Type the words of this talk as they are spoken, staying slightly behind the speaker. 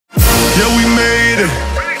Yeah, we made it,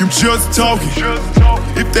 you just talking.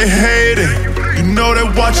 If they hate it, you know they're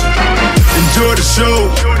watching. Enjoy the show,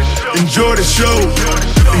 enjoy the show,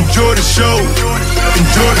 enjoy the show,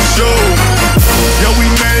 enjoy the show. Yeah, we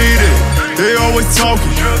made it, they always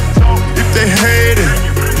talking. If they hate it,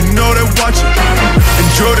 you know they're watching.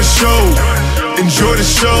 Enjoy the show, enjoy the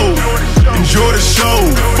show, enjoy the show.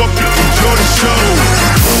 Fuck it, enjoy the show.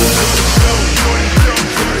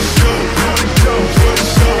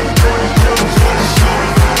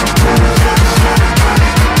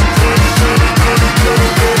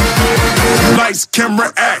 Lights,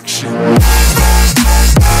 camera, action.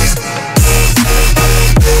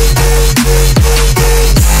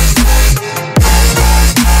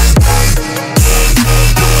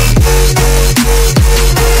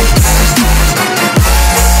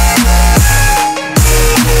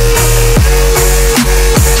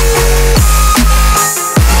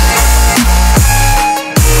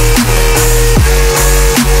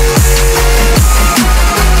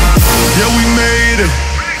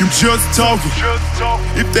 Just talking.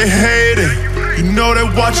 If they hate it, you know they're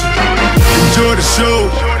watching. Enjoy the show,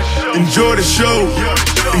 enjoy the show,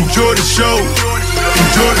 enjoy the show,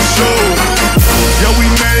 enjoy the show. Yeah, we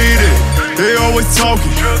made it, they always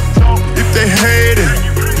talking. If they hate it,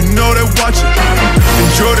 you know they're watching.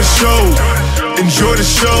 Enjoy the show, enjoy the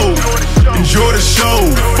show, enjoy the show.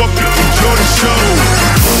 Fuck it, enjoy the show.